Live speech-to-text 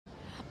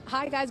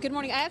Hi guys, good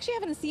morning. I actually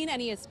haven't seen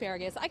any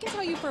asparagus. I can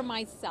tell you for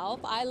myself,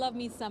 I love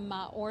me some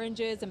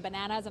oranges and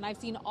bananas, and I've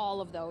seen all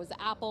of those.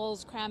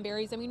 Apples,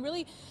 cranberries, I mean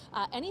really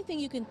anything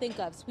you can think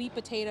of. Sweet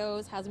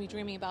potatoes, has me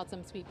dreaming about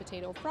some sweet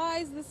potato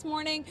fries this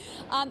morning.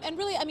 And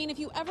really, I mean, if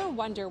you ever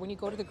wonder when you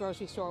go to the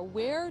grocery store,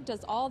 where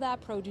does all that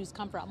produce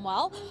come from?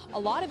 Well, a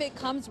lot of it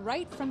comes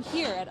right from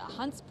here at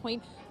Hunts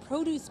Point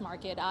Produce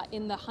Market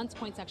in the Hunts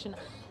Point section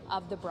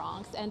of the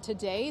Bronx. And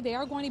today they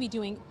are going to be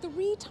doing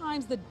 3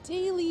 times the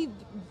daily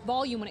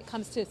volume when it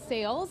comes to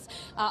sales.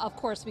 Of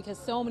course, because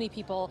so many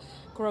people,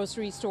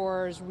 grocery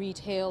stores,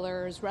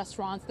 retailers,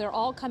 restaurants, they're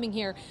all coming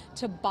here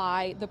to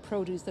buy the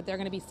produce that they're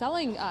going to be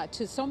selling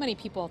to so many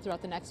people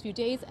throughout the next few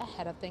days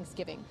ahead of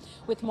Thanksgiving.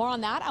 With more on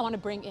that, I want to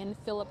bring in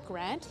Philip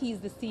Grant. He's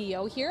the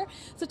CEO here.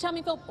 So tell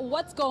me, Philip,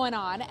 what's going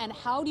on and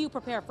how do you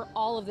prepare for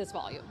all of this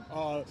volume?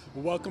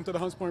 Welcome to the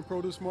Hunts Point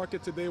Produce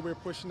Market. Today we're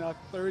pushing out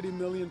 30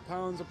 million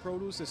pounds of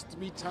produce. It's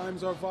 3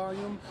 times our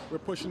volume. We're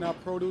pushing out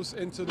produce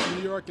into the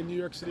New York and New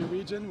York City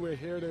region. We're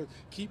here to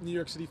keep New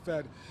York City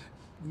fed.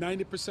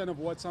 90% of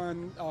what's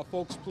on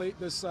folks' plate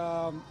this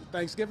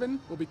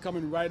Thanksgiving will be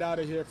coming right out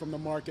of here from the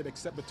market,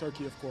 except the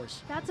turkey, of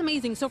course. That's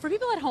amazing. So for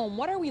people at home,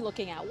 what are we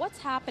looking at? What's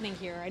happening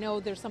here? I know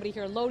there's somebody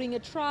here loading a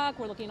truck.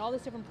 We're looking at all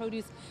this different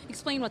produce.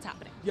 Explain what's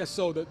happening. Yes,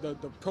 so the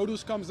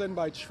produce comes in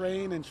by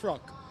train and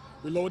truck.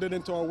 We load it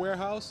into our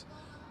warehouse.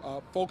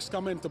 Folks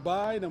come in to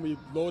buy, then we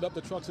load up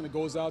the trucks and it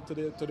goes out to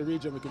the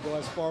region. We could go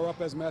as far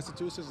up as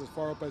Massachusetts, as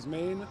far up as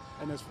Maine,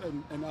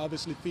 and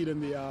obviously feeding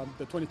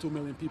the 22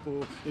 million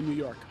people in New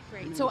York.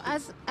 Great. So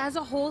as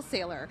a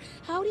wholesaler,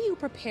 how do you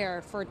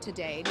prepare for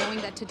today,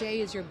 knowing that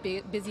today is your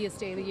busiest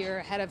day of the year,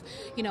 ahead of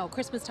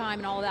Christmas time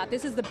and all of that?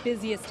 This is the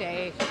busiest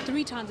day,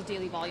 3 tons of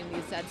daily volume,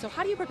 you said. So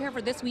how do you prepare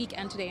for this week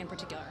and today in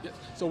particular? Yes.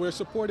 So we're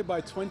supported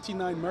by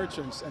 29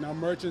 merchants, and our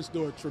merchants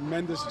do a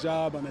tremendous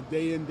job on a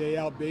day in, day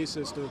out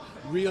basis to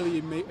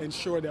really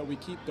ensure that we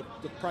keep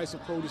the price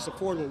of produce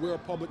affordable. We're a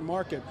public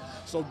market,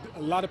 so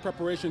a lot of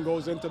preparation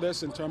goes into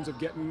this in terms of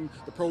getting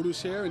the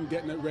produce here and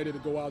getting it ready to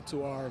go out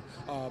to our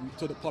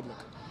to the public.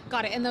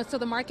 Got it. And so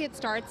the market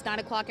starts 9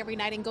 o'clock every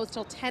night and goes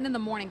till 10 in the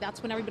morning.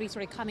 That's when everybody's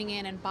sort of coming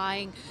in and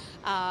buying.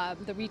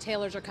 The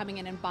retailers are coming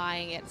in and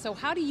buying it. So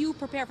how do you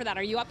prepare for that?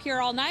 Are you up here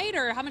all night,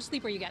 or how much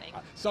sleep are you getting?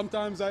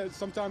 Sometimes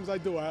I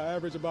do. I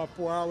average about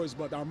 4 hours,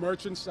 but our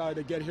merchants,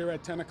 they get here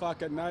at 10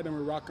 o'clock at night and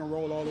we rock and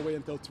roll all the way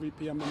until 3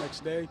 p.m. the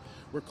next day.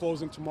 We're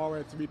closing tomorrow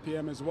at 3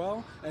 p.m. as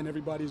well, and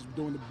everybody's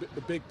doing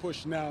the big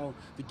push now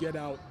to get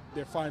out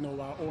their final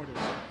orders.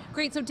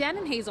 Great. So Dan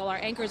and Hazel, our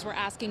anchors, were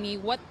asking me,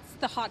 what's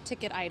the hot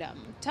ticket item?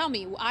 Tell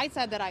me. I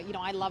said that I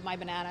love my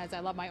bananas, I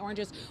love my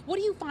oranges. What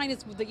do you find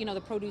is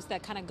the produce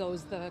that kind of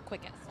goes the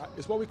quickest?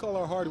 It's what we call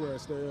our hardware.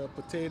 It's the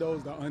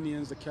potatoes, the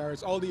onions, the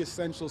carrots, all the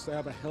essentials to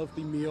have a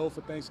healthy meal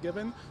for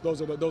Thanksgiving.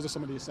 Those are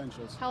some of the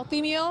essentials.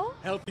 Healthy meal?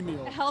 Healthy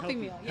meal. A healthy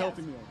meal. Yes.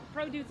 Healthy meal.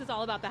 Produce is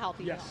all about the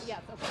healthy meal.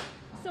 Yes. Okay.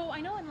 So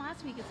I know in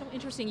last week, it's so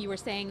interesting, you were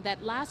saying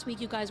that last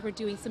week you guys were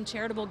doing some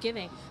charitable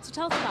giving. So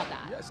tell us about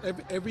that. Yes,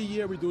 every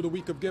year we do the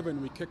week of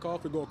giving. We kick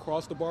off, we go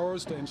across the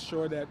boroughs to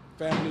ensure that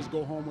families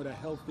go home with a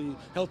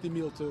healthy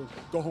meal to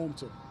go home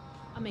to.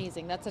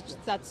 Amazing.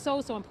 That's so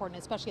important,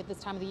 especially at this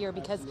time of the year,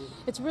 because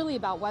it's really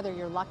about whether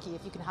you're lucky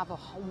if you can have a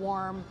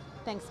warm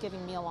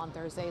Thanksgiving meal on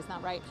Thursday, isn't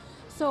that right?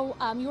 So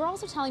you were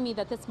also telling me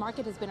that this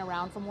market has been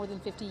around for more than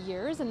 50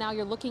 years, and now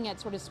you're looking at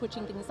sort of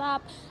switching things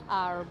up,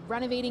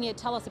 renovating it.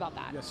 Tell us about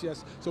that.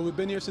 Yes. So we've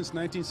been here since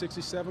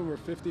 1967. We're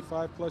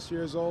 55 plus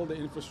years old. The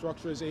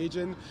infrastructure is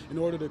aging. In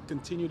order to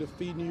continue to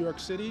feed New York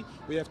City,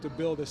 we have to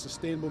build a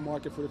sustainable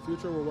market for the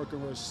future. We're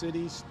working with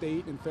city,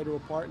 state, and federal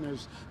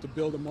partners to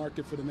build a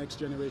market for the next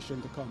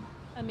generation to come.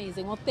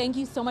 Amazing. Well, thank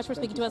you so much for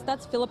speaking to us.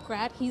 That's Philip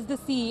Grant. He's the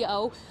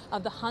CEO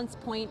of the Hunts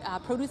Point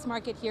Produce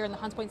Market here in the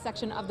Hunts Point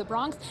section of the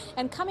Bronx.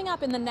 And coming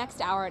up in the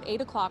next hour at 8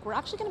 o'clock, we're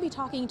actually going to be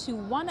talking to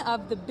one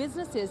of the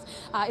businesses.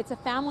 It's a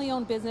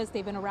family-owned business.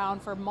 They've been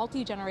around for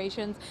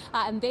multi-generations,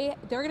 and they're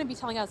going to be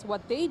telling us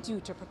what they do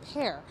to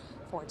prepare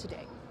for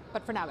today.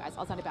 But for now, guys,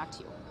 I'll send it back to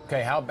you.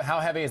 Okay, how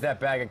heavy is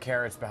that bag of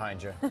carrots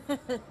behind you?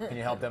 Can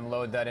you help them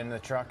load that into the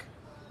truck?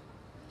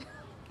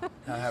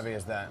 How heavy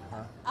is that,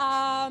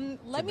 huh?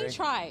 Let me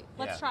try.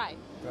 Let's try.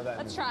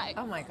 Let's try.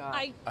 Oh my God.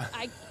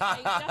 I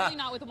definitely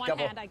not with one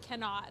hand. I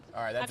cannot.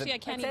 All right. Actually, I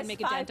can't even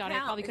make a dent on it. I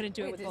probably couldn't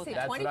do it with both hands.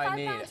 That's what I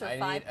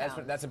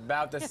need. That's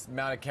about the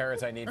amount of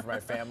carrots I need for my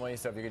family.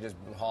 So if you could just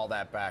haul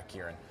that back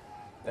here.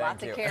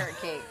 Lots of carrot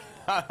cake.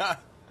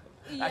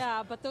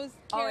 Yeah, but those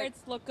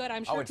carrots look good.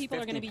 I'm sure people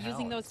are going to be 50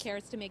 using those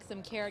carrots to make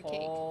some carrot cake.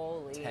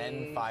 Holy.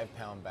 10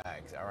 5-pound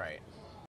bags. All right.